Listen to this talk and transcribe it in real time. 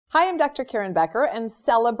Hi, I'm Dr. Karen Becker, and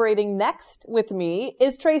celebrating next with me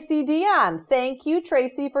is Tracy Deonn. Thank you,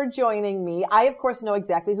 Tracy, for joining me. I, of course, know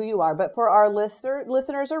exactly who you are, but for our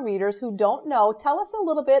listeners or readers who don't know, tell us a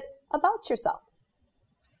little bit about yourself.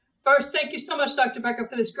 First, thank you so much, Dr. Becker,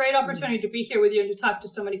 for this great opportunity to be here with you and to talk to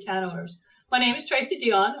so many cat owners. My name is Tracy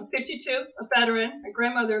Deonn. I'm 52, a veteran, a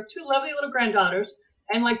grandmother of two lovely little granddaughters,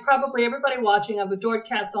 and like probably everybody watching, I've adored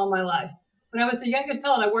cats all my life. When I was a young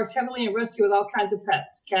adult, I worked heavily in rescue with all kinds of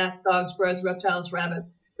pets, cats, dogs, birds, reptiles, rabbits.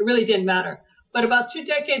 It really didn't matter. But about 2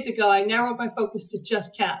 decades ago, I narrowed my focus to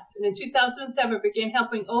just cats. And in 2007, I began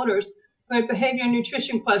helping owners who had behavior and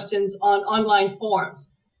nutrition questions on online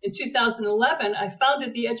forums. In 2011, I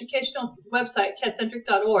founded the educational website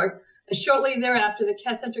catcentric.org, and shortly thereafter, the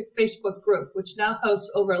Catcentric Facebook group, which now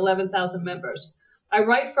hosts over 11,000 members. I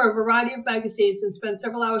write for a variety of magazines and spend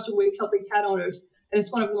several hours a week helping cat owners, and it's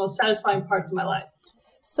one of the most satisfying parts of my life.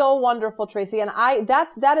 So wonderful, Tracy. And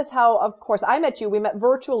that is how, of course, I met you. We met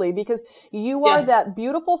virtually because you are that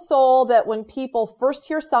beautiful soul that when people first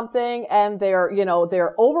hear something and they're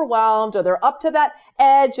overwhelmed or they're up to that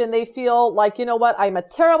edge and they feel like, you know what, I'm a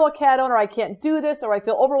terrible cat owner. I can't do this, or I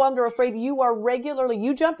feel overwhelmed or afraid.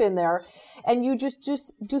 You jump in there and you just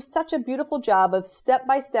do such a beautiful job of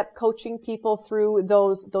step-by-step coaching people through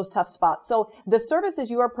those tough spots. So the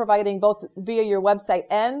services you are providing both via your website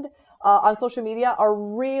and on social media are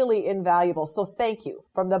really invaluable. So thank you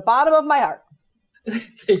from the bottom of my heart.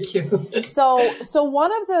 Thank you. So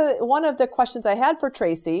one of the questions I had for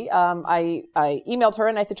Tracy, I emailed her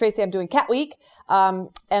and I said, Tracy, I'm doing Cat Week.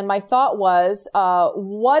 And my thought was,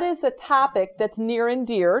 what is a topic that's near and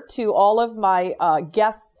dear to all of my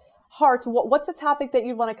guests' hearts? What's a topic that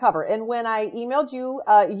you'd want to cover? And when I emailed you,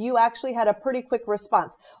 you actually had a pretty quick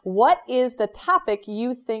response. What is the topic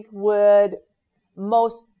you think would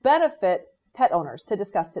most benefit pet owners to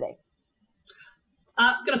discuss today?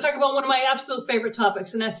 I'm going to talk about one of my absolute favorite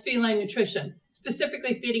topics, and that's feline nutrition,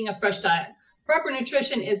 specifically feeding a fresh diet. Proper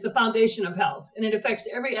nutrition is the foundation of health, and it affects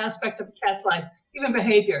every aspect of a cat's life, even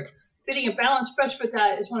behavior. Feeding a balanced fresh food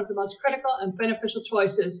diet is one of the most critical and beneficial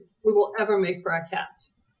choices we will ever make for our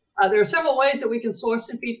cats. There are several ways that we can source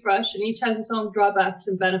and feed fresh, and each has its own drawbacks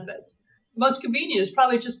and benefits. The most convenient is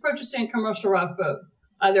probably just purchasing commercial raw food.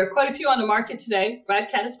 There are quite a few on the market today.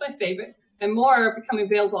 Rad Cat is my favorite, and more are becoming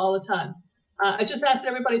available all the time. I just ask that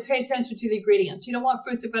everybody pay attention to the ingredients. You don't want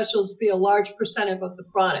fruits and vegetables to be a large percentage of the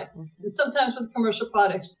product. And sometimes with commercial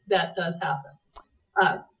products, that does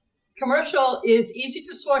happen. Commercial is easy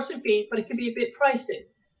to source and feed, but it can be a bit pricey.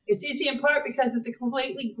 It's easy in part because it's a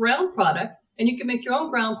completely ground product, and you can make your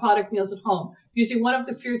own ground product meals at home using one of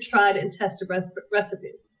the few tried and tested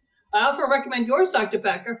recipes. I often recommend yours, Dr.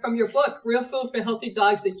 Becker, from your book, Real Food for Healthy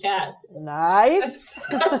Dogs and Cats. Nice.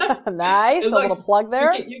 Nice. A little plug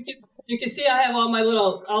there. You can see I have all my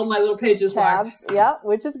little pages tabs marked. Yeah,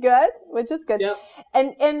 which is good. Yep.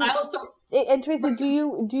 And I also and Tracy, do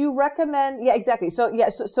you recommend? Yeah, exactly.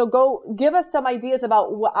 So go give us some ideas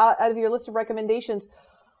about out of your list of recommendations.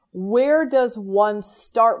 Where does one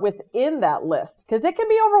start within that list? Because it can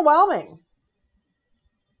be overwhelming.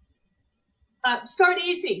 Start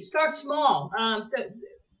easy, start small.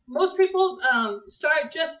 Most people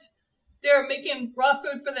they're making raw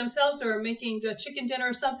food for themselves, or making a chicken dinner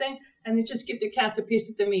or something, and they just give their cats a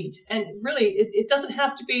piece of the meat. And really, it doesn't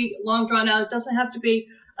have to be long drawn out. It doesn't have to be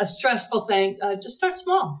a stressful thing. Just start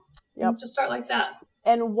small. Yep. Just start like that.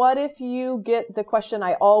 And what if you get the question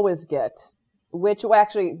I always get, which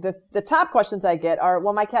actually the top questions I get are,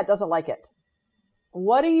 well, my cat doesn't like it.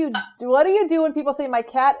 What do you do when people say my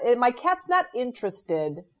cat's not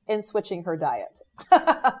interested in switching her diet?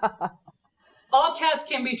 All cats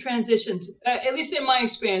can be transitioned, at least in my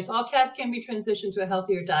experience, all cats can be transitioned to a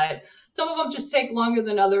healthier diet. Some of them just take longer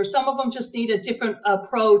than others. Some of them just need a different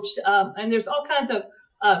approach. And there's all kinds of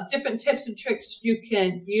different tips and tricks you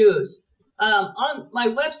can use. On my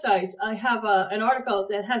website, I have an article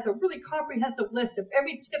that has a really comprehensive list of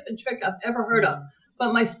every tip and trick I've ever heard of.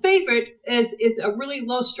 But my favorite is a really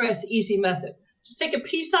low stress, easy method. Just take a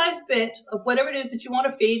pea-sized bit of whatever it is that you want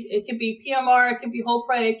to feed. It can be PMR, it can be whole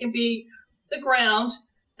prey, it can be the ground,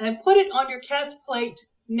 and put it on your cat's plate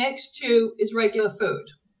next to his regular food,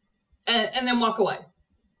 and then walk away.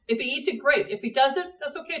 If he eats it, great. If he doesn't,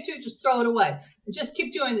 that's okay too. Just throw it away. And just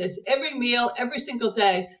keep doing this every meal, every single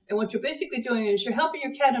day. And what you're basically doing is you're helping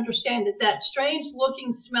your cat understand that strange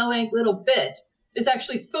looking, smelling little bit is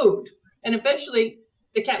actually food. And eventually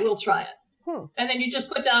the cat will try it. And then you just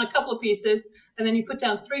put down a couple of pieces, and then you put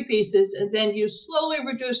down 3 pieces, and then you slowly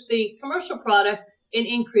reduce the commercial product and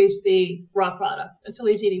increase the raw product until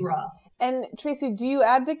he's eating raw. And Tracy, do you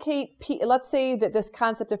advocate, let's say that this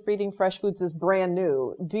concept of feeding fresh foods is brand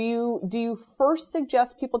new. Do you first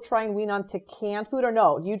suggest people try and wean on to canned food, or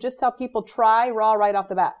no? You just tell people try raw right off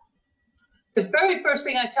the bat? The very first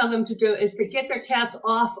thing I tell them to do is to get their cats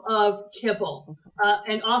off of kibble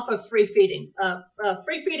and off of free feeding.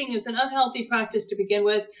 Free feeding is an unhealthy practice to begin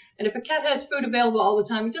with. And if a cat has food available all the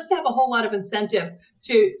time, it doesn't have a whole lot of incentive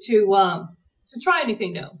to try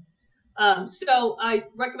anything new. So I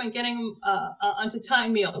recommend getting them onto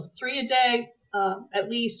time meals, 3 a day, at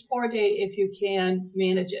least 4 a day if you can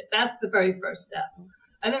manage it. That's the very first step.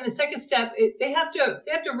 And then the second step, they have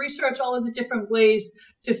to research all of the different ways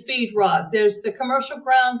to feed raw. There's the commercial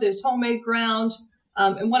ground, there's homemade ground,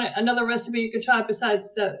 and another recipe you can try besides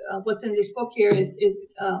what's in this book here is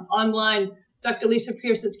online. Dr. Lisa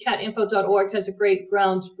Pearson's catinfo.org has a great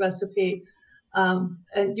ground recipe.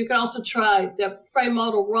 And you can also try the prey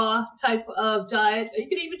model raw type of diet. You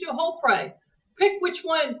can even do whole prey. Pick which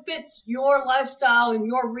one fits your lifestyle and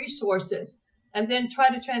your resources, and then try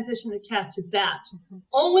to transition the cat to that. Mm-hmm.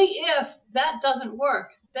 Only if that doesn't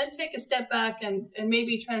work, then take a step back and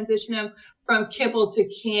maybe transition them from kibble to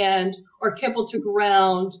canned or kibble to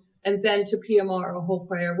ground, and then to PMR or whole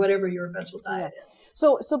prey or whatever your eventual diet is.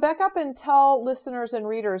 So back up and tell listeners and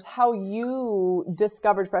readers how you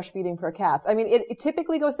discovered fresh feeding for cats. I mean, it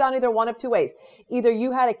typically goes down either one of two ways. Either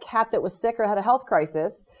you had a cat that was sick or had a health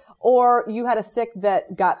crisis, or you had a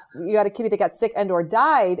kitty that got sick and or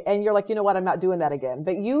died, and you're like, you know what, I'm not doing that again.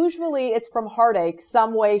 But usually it's from heartache,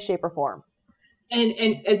 some way, shape, or form.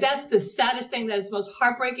 And that's the saddest thing. That is the most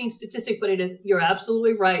heartbreaking statistic, but you're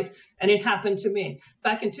absolutely right. And it happened to me.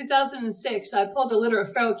 Back in 2006, I pulled a litter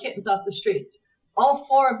of feral kittens off the streets. All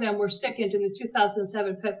 4 of them were sickened in the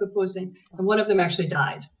 2007 pet food poisoning, and one of them actually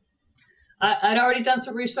died. I'd already done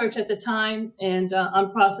some research at the time and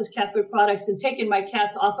on processed cat food products and taken my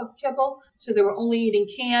cats off of kibble, so they were only eating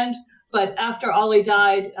canned. But after Ollie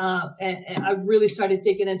died, and I really started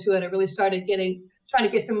digging into it, I really started trying to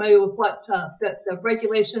get familiar with what the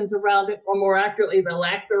regulations around it, or more accurately, the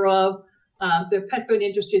lack thereof, the pet food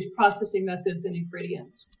industry's processing methods and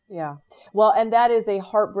ingredients. Yeah. Well, and that is a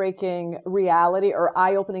heartbreaking reality or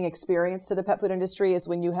eye-opening experience to the pet food industry, is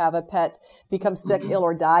when you have a pet become sick, ill,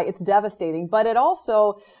 or die. It's devastating, but it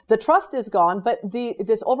also, the trust is gone, but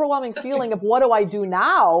this overwhelming feeling of what do I do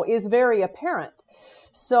now is very apparent.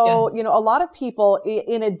 So, yes, a lot of people,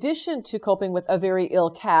 in addition to coping with a very ill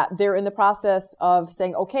cat, they're in the process of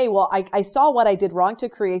saying, okay, well, I saw what I did wrong to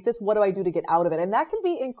create this. What do I do to get out of it? And that can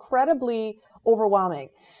be incredibly overwhelming.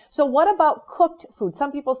 So what about cooked food?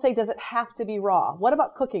 Some people say, does it have to be raw? What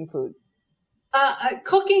about cooking food?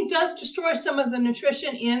 Cooking does destroy some of the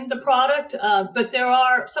nutrition in the product, but there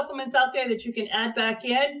are supplements out there that you can add back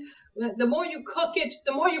in. The more you cook it,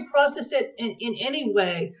 the more you process it in any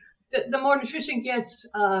way, the more nutrition gets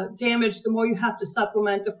damaged, the more you have to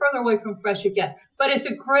supplement, the further away from fresh you get. But it's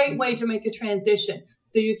a great way to make a transition.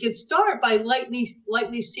 So you can start by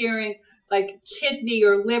lightly searing like kidney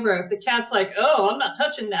or liver. If the cat's like, oh, I'm not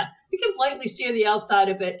touching that, you can lightly sear the outside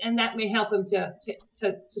of it, and that may help them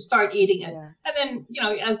to start eating it. Yeah. And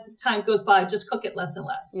then, as time goes by, just cook it less and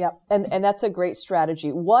less. Yep. And that's a great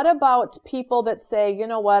strategy. What about people that say, you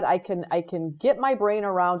know what, I can get my brain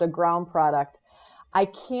around a ground product, I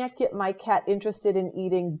can't get my cat interested in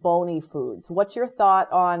eating bony foods? What's your thought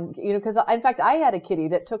on, because in fact, I had a kitty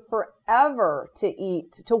that took forever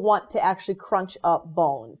to want to actually crunch up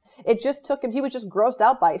bone. It just took him, he was just grossed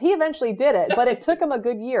out by it. He eventually did it, but it took him a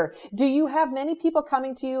good year. Do you have many people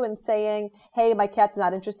coming to you and saying, hey, my cat's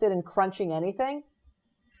not interested in crunching anything?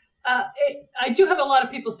 I do have a lot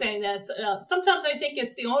of people saying that. Sometimes I think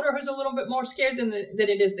it's the owner who's a little bit more scared than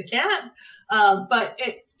it is the cat. But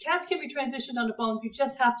cats can be transitioned onto bone. You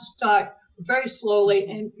just have to start very slowly,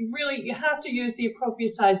 and you have to use the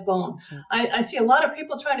appropriate size bone. I see a lot of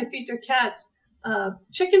people trying to feed their cats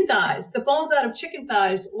chicken thighs, the bones out of chicken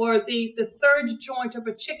thighs, or the third joint of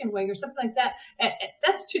a chicken wing or something like that.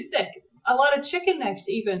 That's too thick. A lot of chicken necks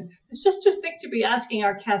even. It's just too thick to be asking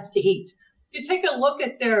our cats to eat. You take a look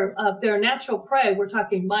at their natural prey. We're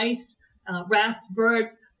talking mice, rats,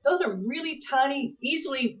 birds. Those are really tiny,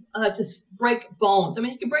 easily to break bones. I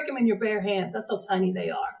mean, you can break them in your bare hands. That's how tiny they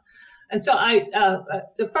are. And so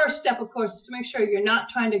the first step, of course, is to make sure you're not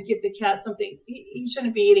trying to give the cat something he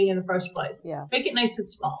shouldn't be eating in the first place. Yeah. Make it nice and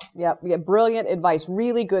small. Yeah. Brilliant advice.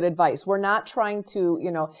 Really good advice. We're not trying to,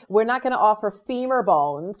 we're not going to offer femur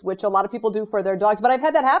bones, which a lot of people do for their dogs. But I've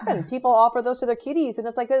had that happen. People offer those to their kitties, and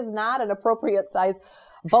it's like, this is not an appropriate size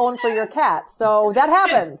bone for your cat. So that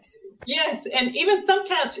happens. Yes, and even some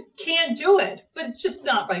cats can do it, but it's just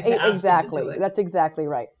not right to ask Exactly. them to do it. That's exactly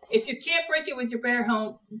right. If you can't break it with your bare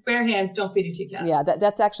hands, don't feed it to your cat. Yeah,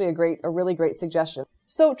 that's actually a really great suggestion.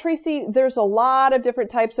 So Tracy, there's a lot of different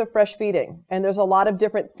types of fresh feeding, and there's a lot of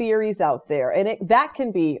different theories out there, and that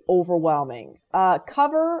can be overwhelming.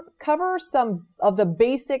 Cover some of the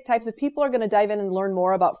basic types. If people are going to dive in and learn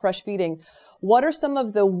more about fresh feeding, what are some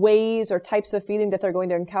of the ways or types of feeding that they're going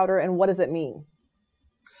to encounter, and what does it mean?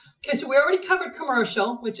 Okay, so we already covered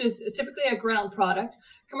commercial, which is typically a ground product.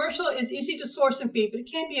 Commercial is easy to source and feed, but it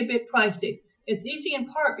can be a bit pricey. It's easy in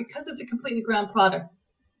part because it's a completely ground product.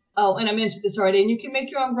 Oh, and I mentioned this already, and you can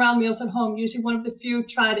make your own ground meals at home using one of the few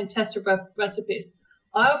tried and tested recipes.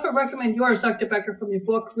 I often recommend yours, Dr. Becker, from your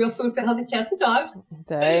book, Real Food for Healthy Cats and Dogs.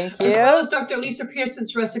 Thank you. As well as Dr. Lisa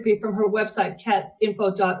Pearson's recipe from her website,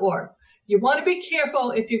 catinfo.org. You want to be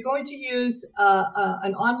careful if you're going to use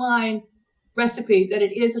an online recipe that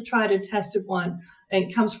it is a tried and tested one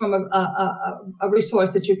and comes from a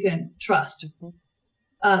resource that you can trust.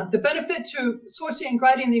 The benefit to sourcing and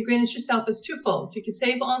grinding the ingredients yourself is twofold. You can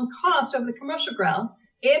save on cost of the commercial ground,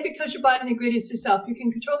 and because you're buying the ingredients yourself, you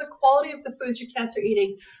can control the quality of the foods your cats are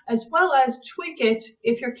eating, as well as tweak it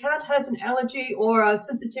if your cat has an allergy or a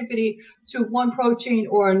sensitivity to one protein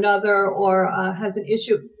or another, or has an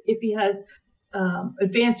issue if he has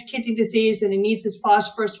advanced kidney disease and he needs his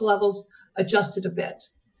phosphorus levels adjusted a bit.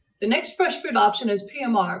 The next fresh food option is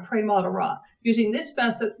PMR, Prey Model Raw. Using this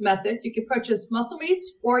method, you can purchase muscle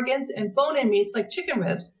meats, organs, and bone-in meats like chicken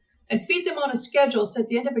ribs and feed them on a schedule so at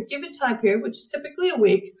the end of a given time period, which is typically a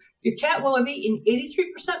week, your cat will have eaten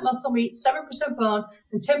 83% muscle meat, 7% bone,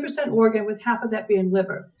 and 10% organ, with half of that being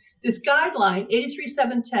liver. This guideline,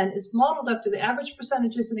 83-7-10, is modeled after the average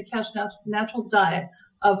percentages in the cat's natural diet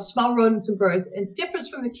of small rodents and birds, and differs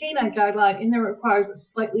from the canine guideline in that it requires a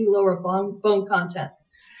slightly lower bone content.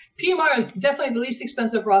 PMR is definitely the least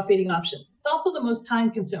expensive raw feeding option. It's also the most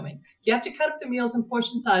time consuming. You have to cut up the meals in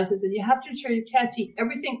portion sizes, and you have to ensure your cats eat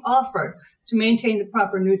everything offered to maintain the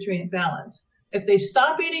proper nutrient balance. If they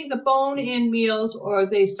stop eating the bone-in meals or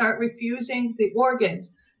they start refusing the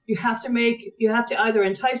organs, you have to either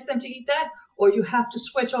entice them to eat that, or you have to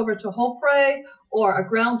switch over to whole prey or a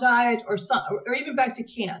ground diet, or even back to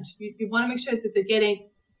canned. You want to make sure that they're getting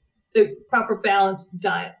the proper balanced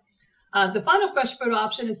diet. The final fresh food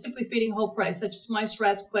option is simply feeding whole prey, such as mice,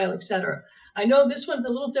 rats, quail, etc. I know this one's a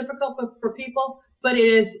little difficult for people, but it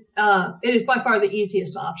is by far the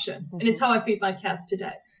easiest option, and it's how I feed my cats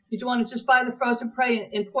today. You don't want to just buy the frozen prey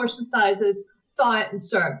in portion sizes, thaw it, and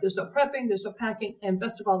serve. There's no prepping, there's no packing, and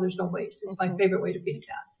best of all, there's no waste. It's my favorite way to feed a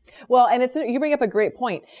cat. Well, and you bring up a great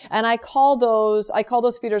point, and I call those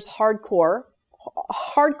feeders hardcore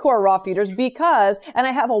raw feeders because, and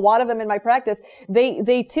I have a lot of them in my practice,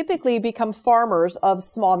 they typically become farmers of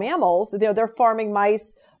small mammals. They're farming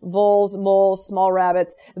mice, voles, moles, small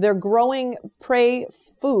rabbits. They're growing prey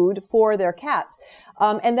food for their cats.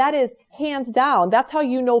 And that is hands down. That's how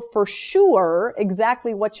you know for sure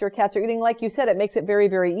exactly what your cats are eating. Like you said, it makes it very,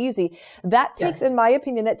 very easy. That takes, in my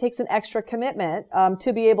opinion, that takes an extra commitment,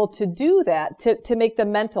 to be able to do that, to make the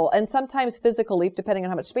mental and sometimes physical leap, depending on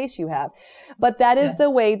how much space you have. But that is the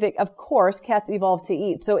way that, of course, cats evolve to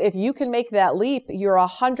eat. So if you can make that leap, you're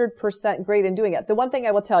 100% great in doing it. The one thing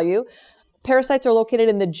I will tell you, parasites are located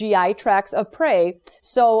in the GI tracts of prey.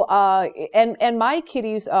 So, and my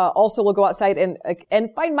kitties, also will go outside and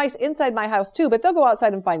find mice inside my house too, but they'll go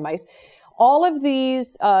outside and find mice. All of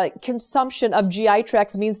these, consumption of GI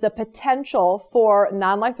tracts means the potential for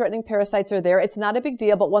non-life threatening parasites are there. It's not a big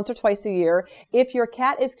deal, but once or twice a year, if your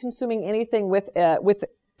cat is consuming anything with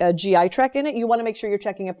a GI tract in it, you want to make sure you're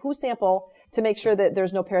checking a poo sample to make sure that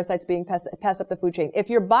there's no parasites being passed up the food chain. If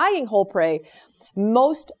you're buying whole prey,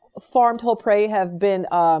 most farmed whole prey have been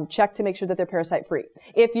checked to make sure that they're parasite free.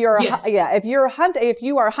 If you're if you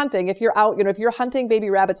are hunting, if you're out, if you're hunting baby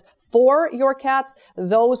rabbits for your cats,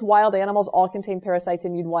 those wild animals all contain parasites,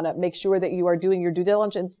 and you'd want to make sure that you are doing your due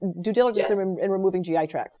diligence in removing GI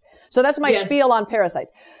tracts. So that's my spiel on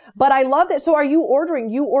parasites. But I love that. So you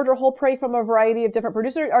order whole prey from a variety of different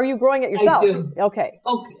producers? Are you growing it yourself? I do. Okay.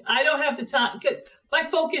 I don't have the time. My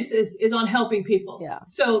focus is on helping people. Yeah.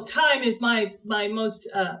 So time is my most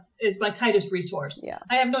is my tightest resource. Yeah.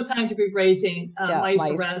 I have no time to be raising mice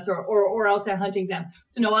or rats or out there hunting them.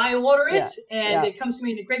 So no, I order it and it comes to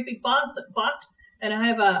me in a great big box, and I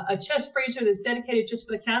have a chest freezer that's dedicated just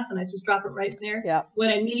for the cats, and I just drop it right in there. Yeah. When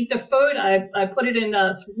I need the food, I put it in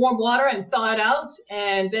warm water and thaw it out,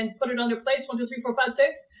 and then put it on their plates, 1, 2, 3, 4, 5,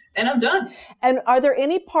 6. And I'm done. And are there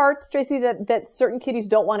any parts, Tracy, that certain kitties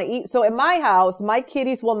don't want to eat? So in my house, my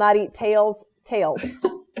kitties will not eat tails.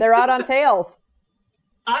 They're out on tails.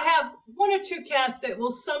 I have 1 or 2 cats that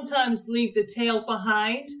will sometimes leave the tail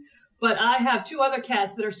behind, but I have 2 other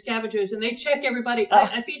cats that are scavengers, and they check everybody.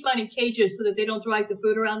 I feed mine in cages so that they don't drag the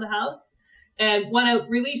food around the house. And when I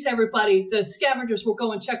release everybody, the scavengers will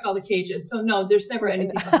go and check all the cages. So no, there's never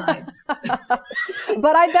anything behind.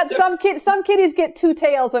 But I bet some kitties get 2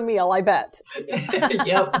 tails a meal, I bet.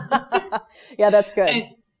 Yep. Yeah, that's good.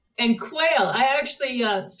 And quail, I actually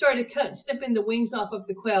started snipping the wings off of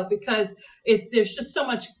the quail because there's just so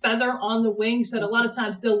much feather on the wings that a lot of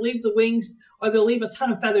times they'll leave the wings or they'll leave a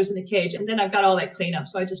ton of feathers in the cage. And then I've got all that cleanup.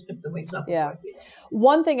 So I just snip the wings off. Yeah.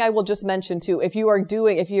 One thing I will just mention too, if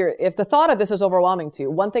the thought of this is overwhelming to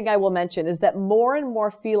you, one thing I will mention is that more and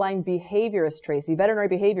more feline behaviorists, Tracy, veterinary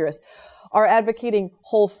behaviorists, are advocating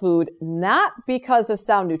whole food, not because of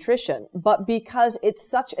sound nutrition, but because it's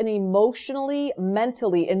such an emotionally,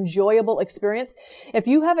 mentally enjoyable experience. If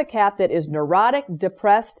you have a cat that is neurotic,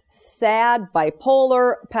 depressed, sad,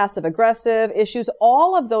 bipolar, passive aggressive issues,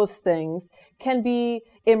 all of those things can be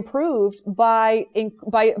improved by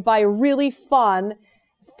really fun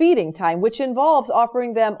feeding time, which involves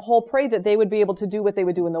offering them whole prey that they would be able to do what they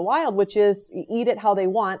would do in the wild, which is eat it how they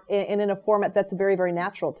want and in a format that's very, very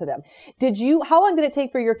natural to them. How long did it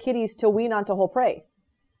take for your kitties to wean onto whole prey?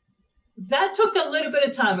 That took a little bit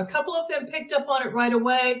of time. A couple of them picked up on it right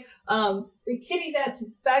away. The kitty that's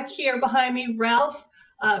back here behind me, Ralph,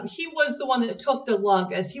 he was the one that took the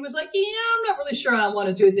longest. He was like, yeah, I'm not really sure I want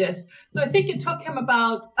to do this. So I think it took him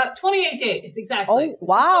about 28 days, exactly. Oh,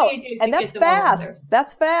 wow. And that's fast.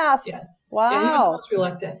 That's fast. Yes. Wow. Yeah, he was most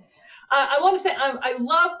reluctant. I want to say, I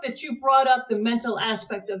love that you brought up the mental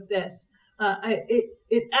aspect of this.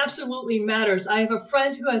 It absolutely matters. I have a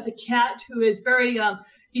friend who has a cat who is very,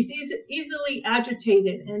 he's easily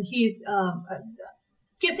agitated, and he's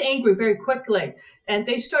gets angry very quickly. And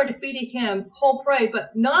they started feeding him whole prey,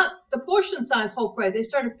 but not the portion size whole prey. They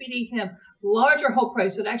started feeding him larger whole prey.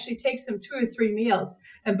 So it actually takes him 2 or 3 meals.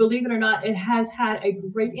 And believe it or not, it has had a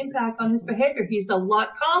great impact on his behavior. He's a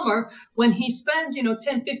lot calmer when he spends, 10,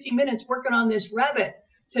 15 minutes working on this rabbit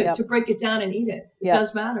to break it down and eat it. It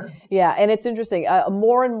does matter. Yeah. And it's interesting.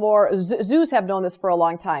 More and more zoos have known this for a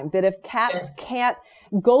long time, that if cats can't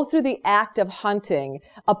go through the act of hunting,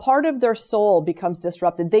 a part of their soul becomes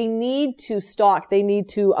disrupted. They need to stalk. They need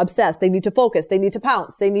to obsess. They need to focus. They need to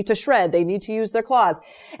pounce. They need to shred. They need to use their claws.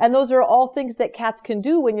 And those are all things that cats can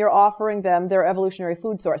do when you're offering them their evolutionary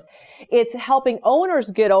food source. It's helping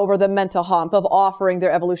owners get over the mental hump of offering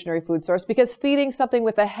their evolutionary food source, because feeding something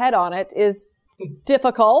with a head on it is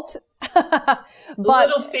difficult.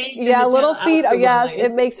 Little feet. Yeah, little feet. Yes,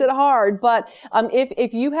 it makes it hard. But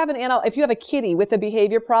if you have if you have a kitty with a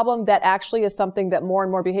behavior problem, that actually is something that more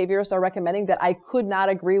and more behaviorists are recommending, that I could not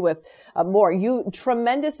agree with more.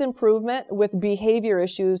 Tremendous improvement with behavior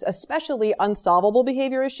issues, especially unsolvable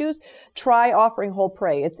behavior issues. Try offering whole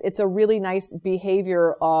prey. It's a really nice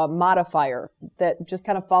behavior modifier that just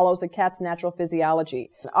kind of follows a cat's natural physiology.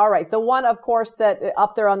 All right, the one, of course, that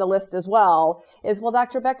up there on the list as well is, well,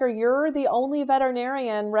 Dr. Becker, you're the only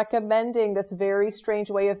veterinarian recommending this very strange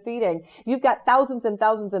way of feeding. You've got thousands and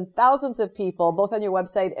thousands and thousands of people, both on your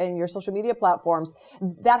website and your social media platforms.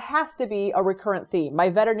 That has to be a recurrent theme. My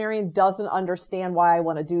veterinarian doesn't understand why I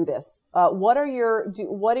want to do this. How do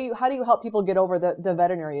you help people get over the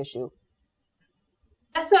veterinary issue?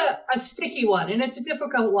 That's a sticky one, and it's a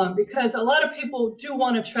difficult one, because a lot of people do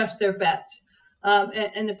want to trust their vets.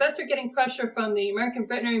 And the vets are getting pressure from the American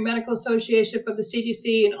Veterinary Medical Association, from the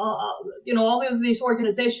CDC, and all of these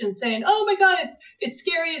organizations saying, "Oh my God, it's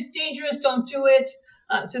scary, it's dangerous, don't do it."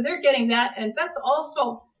 So they're getting that, and vets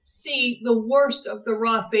also see the worst of the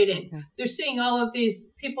raw feeding. Yeah. They're seeing all of these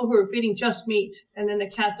people who are feeding just meat, and then the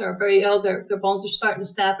cats are very ill. Their bones are starting to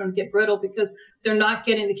snap and get brittle because they're not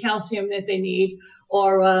getting the calcium that they need,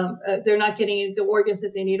 or they're not getting the organs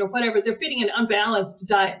that they need, or whatever. They're feeding an unbalanced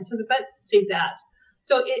diet. And so the vets see that.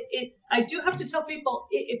 So I do have to tell people,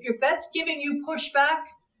 if your vet's giving you pushback,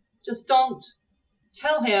 just don't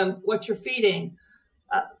tell him what you're feeding.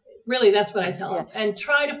 Really, that's what I tell them. And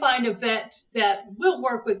try to find a vet that will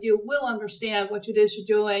work with you, will understand what it is you're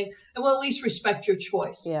doing, and will at least respect your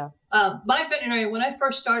choice. Yeah. My veterinarian, when I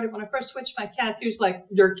first switched my cats, he was like,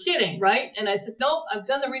 "You're kidding, right?" And I said, "No, I've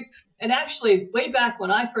done and actually, way back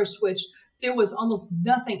when I first switched, there was almost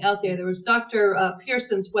nothing out there. There was Dr.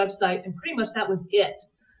 Pearson's website, and pretty much that was it.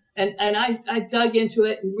 And I dug into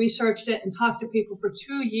it and researched it and talked to people for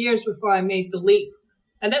 2 years before I made the leap.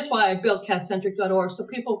 And that's why I built catcentric.org, so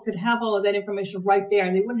people could have all of that information right there,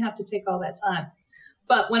 and they wouldn't have to take all that time.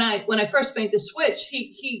 But when I first made the switch,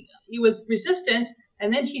 he was resistant,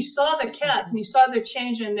 and then he saw the cats and he saw their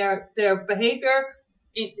change in their behavior,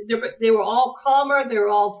 they were all calmer, they were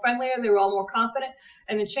all friendlier, they were all more confident,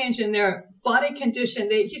 and the change in their body condition.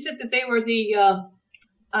 He said that they were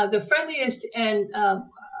the friendliest and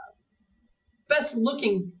best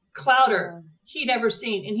looking clouder he'd ever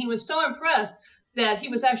seen, and he was so impressed that he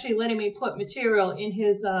was actually letting me put material in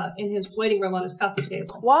his waiting room on his coffee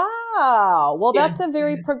table. Wow. Well, that's a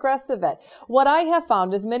very progressive vet. What I have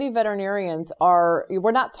found is many veterinarians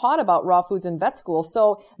we're not taught about raw foods in vet school.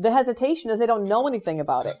 So the hesitation is they don't know anything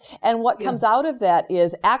about it. And what comes out of that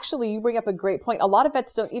is actually, you bring up a great point. A lot of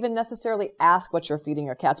vets don't even necessarily ask what you're feeding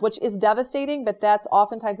your cats, which is devastating, but that's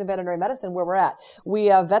oftentimes in veterinary medicine where we're at. We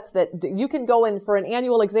have vets that you can go in for an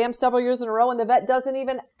annual exam several years in a row and the vet doesn't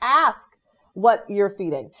even ask what you're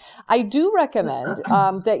feeding. I do recommend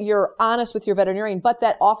that you're honest with your veterinarian, but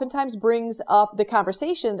that oftentimes brings up the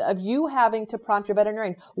conversation of you having to prompt your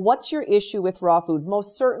veterinarian. What's your issue with raw food?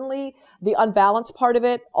 Most certainly the unbalanced part of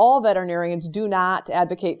it. All veterinarians do not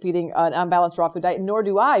advocate feeding an unbalanced raw food diet, nor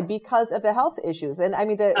do I, because of the health issues. And I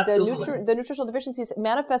mean, the nutritional deficiencies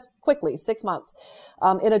manifest quickly, 6 months,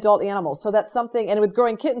 in adult animals. So that's something, and with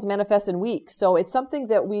growing kittens manifest in weeks. So it's something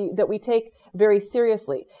that we take very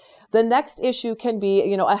seriously. The next issue can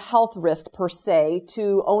be, a health risk per se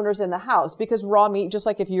to owners in the house, because raw meat, just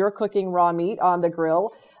like if you're cooking raw meat on the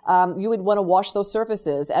grill, you would want to wash those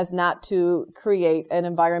surfaces as not to create an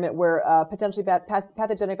environment where potentially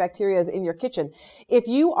pathogenic bacteria is in your kitchen. If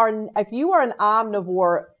you are an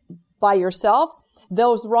omnivore by yourself,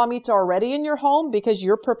 those raw meats are already in your home because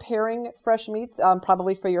you're preparing fresh meats,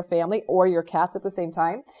 probably for your family or your cats at the same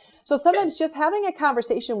time. So sometimes just having a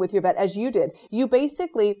conversation with your vet, as you did,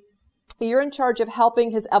 you're in charge of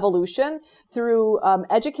helping his evolution through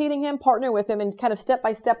educating him, partnering with him, and kind of step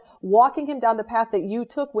by step walking him down the path that you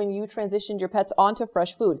took when you transitioned your pets onto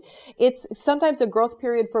fresh food. It's sometimes a growth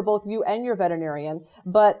period for both you and your veterinarian,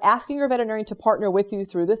 but asking your veterinarian to partner with you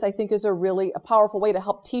through this, I think, is a powerful way to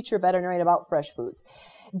help teach your veterinarian about fresh foods.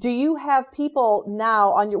 Do you have people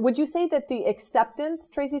now would you say that the acceptance,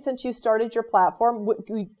 Tracy, since you started your platform,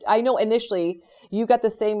 I know initially you got the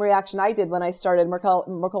same reaction I did when I started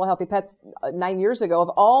Mercola Healthy Pets 9 years ago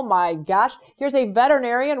of, oh my gosh, here's a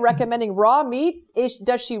veterinarian recommending raw meat.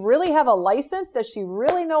 Does she really have a license? Does she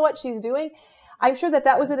really know what she's doing? I'm sure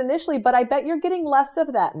that was it initially, but I bet you're getting less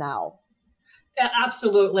of that now. Yeah,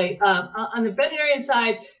 absolutely. On the veterinarian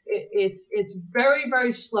side, it's very,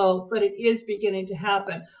 very slow, but it is beginning to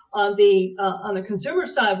happen. On the consumer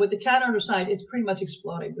side, with the cat owner side, it's pretty much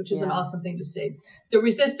exploding, which is an awesome thing to see. The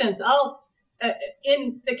resistance,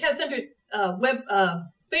 in the Cat Centered web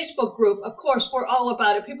Facebook group, of course, we're all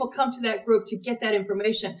about it. People come to that group to get that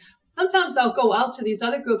information. Sometimes I'll go out to these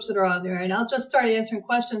other groups that are on there, and I'll just start answering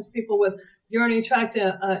questions. People with urinary tract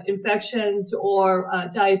infections or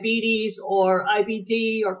diabetes or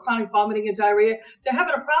IBD or chronic vomiting and diarrhea, they're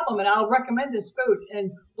having a problem, and I'll recommend this food.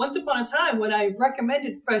 And once upon a time, when I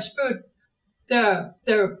recommended fresh food,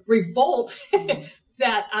 the revolt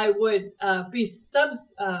that I would be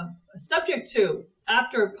subject to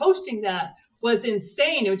after posting that was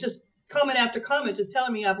insane. It was just comment after comment, just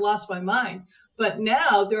telling me I've lost my mind. But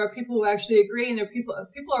now there are people who actually agree, and people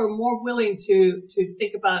are more willing to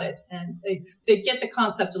think about it, and they get the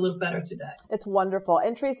concept a little better today. It's wonderful.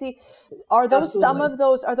 And Tracy, are those some of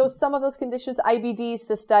those conditions? IBD,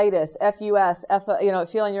 cystitis, FUS,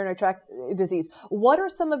 feline urinary tract disease. What are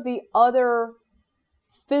some of the other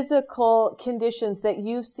physical conditions that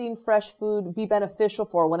you've seen fresh food be beneficial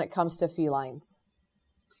for when it comes to felines?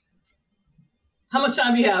 How much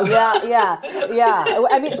time do you have? Yeah.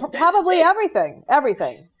 I mean, probably everything.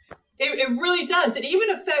 It really does. It even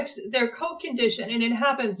affects their coat condition, and it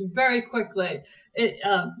happens very quickly.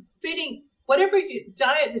 Feeding whatever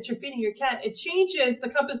diet that you're feeding your cat, it changes the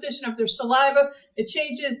composition of their saliva. It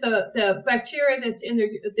changes the bacteria that's in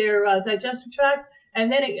their digestive tract,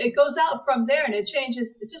 and then it goes out from there, and it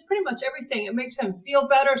changes just pretty much everything. It makes them feel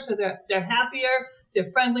better, so they're happier. They're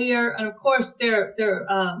friendlier, and of course, they're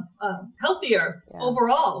healthier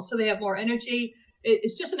overall. So they have more energy.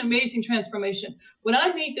 It's just an amazing transformation. When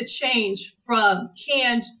I made the change from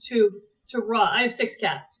canned to raw, I have 6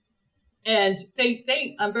 cats, and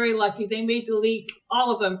I'm very lucky. They made the leap, all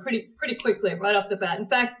of them, pretty quickly right off the bat. In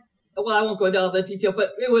fact, well, I won't go into all the detail,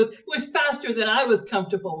 but it was faster than I was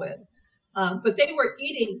comfortable with. But they were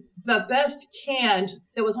eating the best canned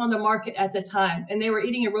that was on the market at the time, and they were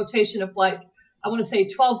eating a rotation of I want to say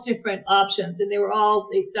 12 different options, and they were all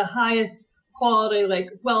the highest quality, like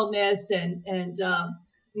Wellness and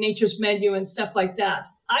Nature's Menu and stuff like that.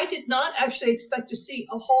 I did not actually expect to see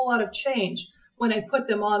a whole lot of change when I put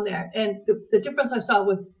them on there, and the difference I saw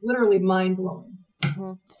was literally mind-blowing.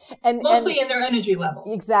 Mm-hmm. And mostly in their energy level.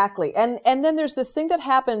 Exactly. And then there's this thing that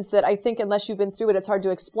happens that I think unless you've been through it, it's hard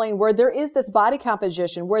to explain, where there is this body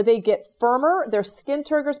composition where they get firmer, their skin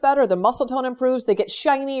turgors better, the muscle tone improves, they get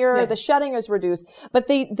shinier, yes. The shedding is reduced, but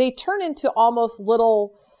they turn into almost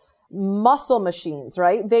little muscle machines,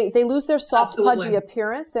 right? They lose their soft, Absolutely. Pudgy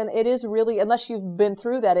appearance. And it is really, unless you've been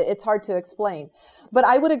through that, it's hard to explain. But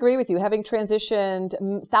I would agree with you, having transitioned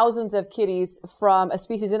thousands of kitties from a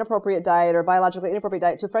species inappropriate diet or biologically inappropriate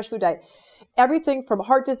diet to a fresh food diet, everything from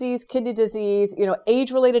heart disease, kidney disease,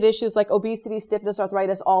 age-related issues like obesity, stiffness,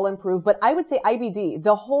 arthritis, all improve. But I would say IBD,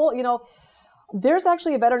 the whole, there's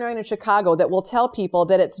actually a veterinarian in Chicago that will tell people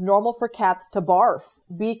that it's normal for cats to barf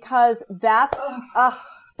because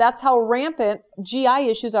that's how rampant GI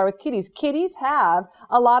issues are with kitties. Kitties have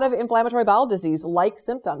a lot of inflammatory bowel disease-like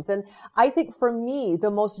symptoms. And I think for me, the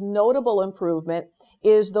most notable improvement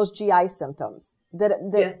is those GI symptoms.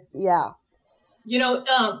 Yes. Yeah.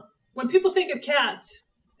 When people think of cats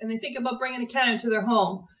and they think about bringing a cat into their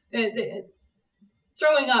home,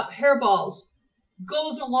 throwing up hairballs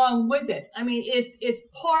goes along with it. I mean, it's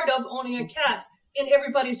part of owning a cat in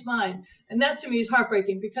everybody's mind. And that to me is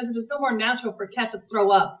heartbreaking because it is no more natural for a cat to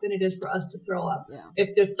throw up than it is for us to throw up. Yeah.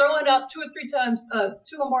 If they're throwing up 2 or 3 times,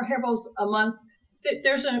 2 or more hairballs a month,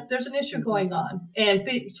 there's an issue going on. And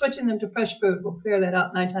switching them to fresh food will clear that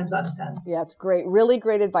up 9 times out of 10. Yeah, it's great. Really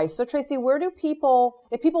great advice. So Tracy, where do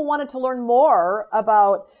if people wanted to learn more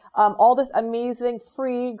about all this amazing,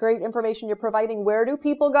 free, great information you're providing, where do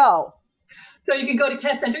people go? So you can go to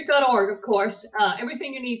catcentric.org, of course.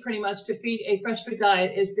 Everything you need pretty much to feed a fresh food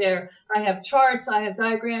diet is there. I have charts, I have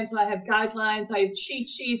diagrams, I have guidelines, I have cheat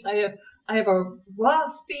sheets, I have a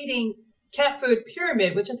raw feeding cat food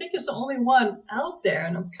pyramid, which I think is the only one out there,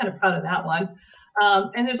 and I'm kind of proud of that one.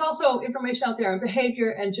 And there's also information out there on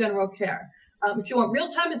behavior and general care. If you want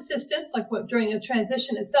real-time assistance, like during a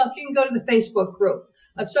transition itself, you can go to the Facebook group.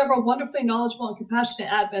 I have several wonderfully knowledgeable and compassionate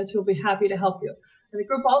admins who will be happy to help you. And the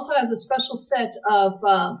group also has a special set of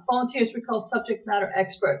volunteers we call subject matter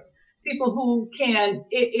experts, people who can,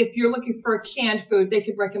 if you're looking for canned food, they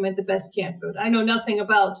could recommend the best canned food. I know nothing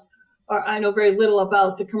about, or I know very little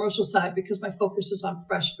about the commercial side because my focus is on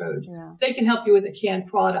fresh food. Yeah. They can help you with a canned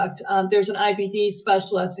product. There's an IBD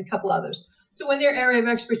specialist and a couple others. So when their area of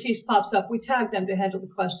expertise pops up, we tag them to handle the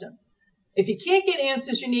questions. If you can't get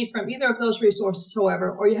answers you need from either of those resources,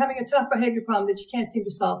 however, or you're having a tough behavior problem that you can't seem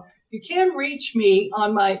to solve, you can reach me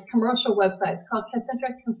on my commercial website. It's called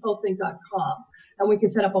catcentricconsulting.com, and we can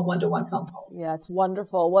set up a one-to-one consult. Yeah, it's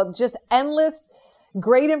wonderful. Well, just endless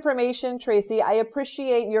great information, Tracy. I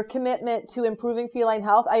appreciate your commitment to improving feline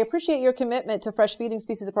health. I appreciate your commitment to fresh feeding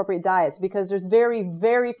species appropriate diets because there's very,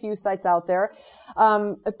 very few sites out there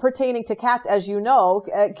pertaining to cats, as you know.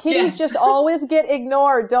 Kitties just always get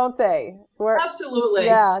ignored, don't they? Absolutely.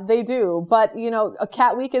 Yeah, they do. But, a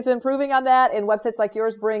Cat Week is improving on that, and websites like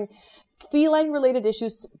yours bring feline-related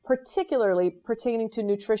issues, particularly pertaining to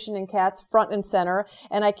nutrition in cats, front and center.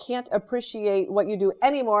 And I can't appreciate what you do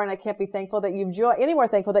anymore, and I can't be thankful that you've any more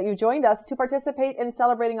thankful that you've joined us to participate in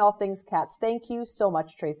celebrating all things cats. Thank you so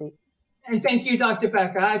much, Tracy. And thank you, Dr.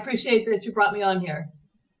 Becker. I appreciate that you brought me on here.